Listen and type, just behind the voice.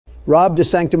Rob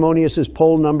DeSanctimonious's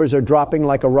poll numbers are dropping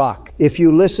like a rock. If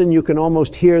you listen, you can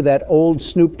almost hear that old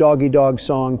Snoop Doggy Dogg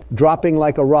song, Dropping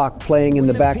Like a Rock, playing in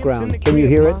the background. Can you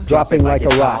hear it? Dropping like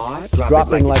a rock.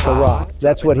 Dropping like a rock.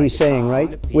 That's what he's saying,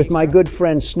 right? With my good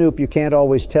friend Snoop, you can't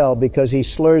always tell because he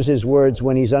slurs his words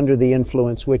when he's under the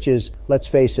influence, which is, let's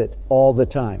face it, all the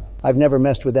time. I've never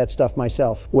messed with that stuff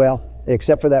myself. Well,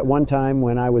 except for that one time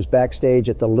when I was backstage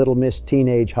at the Little Miss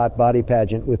Teenage Hot Body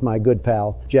Pageant with my good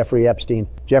pal, Jeffrey Epstein.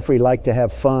 Jeffrey liked to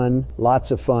have fun,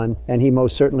 lots of fun, and he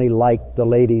most certainly liked the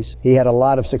ladies. He had a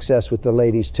lot of success with the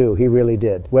ladies too, he really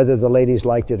did, whether the ladies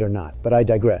liked it or not, but I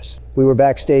digress. We were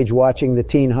backstage watching the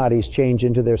teen hotties change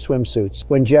into their swimsuits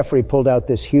when Jeffrey pulled out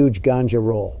this huge ganja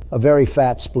roll, a very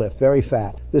fat spliff, very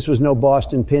fat. This was no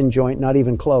Boston pin joint, not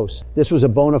even close. This was a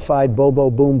bona fide Bobo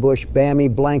Boom Bush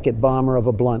Bammy blanket bomber of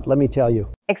a blunt, let me tell you.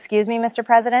 Excuse me, Mr.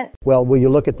 President? Well, will you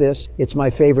look at this? It's my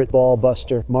favorite ball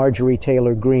buster, Marjorie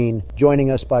Taylor Greene, joining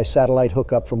us by satellite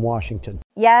hookup from Washington.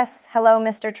 Yes, hello,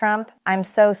 Mr. Trump. I'm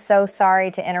so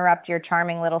sorry to interrupt your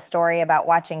charming little story about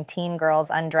watching teen girls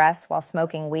undress while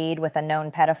smoking weed with a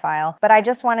known pedophile, but I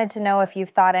just wanted to know if you've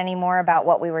thought any more about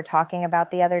what we were talking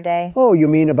about the other day. Oh, you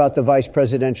mean about the vice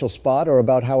presidential spot, or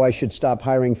about how I should stop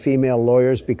hiring female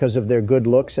lawyers because of their good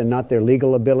looks and not their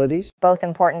legal abilities? Both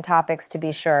important topics to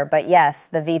be sure, but yes,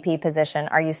 the VP position.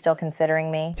 Are you still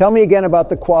considering me? Tell me again about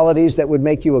the qualities that would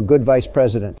make you a good vice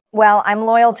president. Well, I'm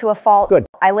loyal to a fault. Good.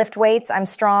 I lift weights, I'm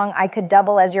strong, I could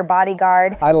double as your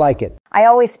bodyguard. I like it. I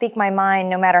always speak my mind,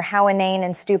 no matter how inane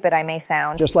and stupid I may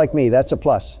sound. Just like me, that's a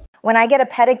plus. When I get a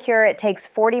pedicure, it takes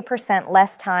 40%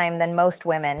 less time than most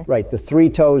women. Right, the 3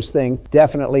 toes thing,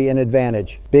 definitely an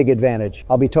advantage, big advantage.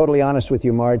 I'll be totally honest with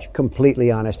you, Marge,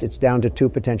 completely honest. It's down to 2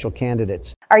 potential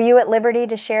candidates. Are you at liberty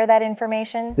to share that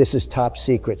information? This is top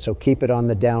secret, so keep it on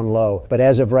the down low. But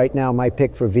as of right now, my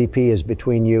pick for VP is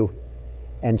between you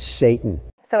and Satan.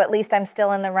 So at least I'm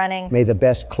still in the running. May the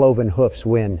best cloven hoofs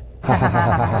win.